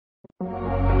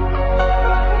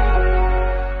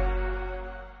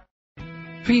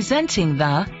Presenting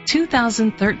the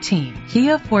 2013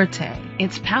 Kia Forte.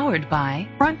 It's powered by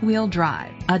front-wheel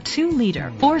drive, a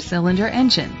 2-liter 4-cylinder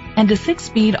engine, and a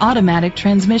 6-speed automatic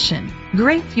transmission.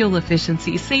 Great fuel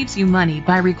efficiency saves you money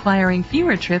by requiring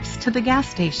fewer trips to the gas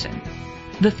station.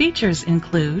 The features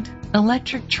include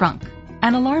electric trunk,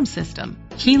 an alarm system,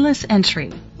 keyless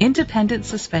entry, independent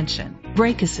suspension,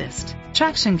 brake assist,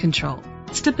 traction control,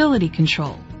 stability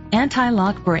control,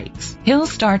 anti-lock brakes, hill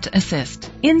start assist.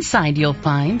 Inside you'll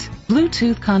find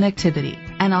Bluetooth connectivity,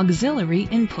 an auxiliary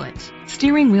input,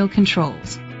 steering wheel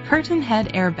controls, curtain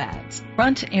head airbags,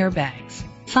 front airbags,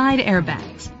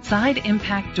 side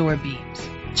impact door beams,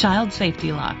 child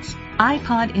safety locks,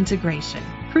 iPod integration,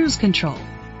 cruise control.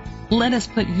 Let us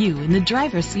put you in the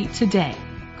driver's seat today.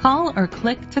 Call or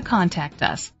click to contact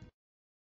us.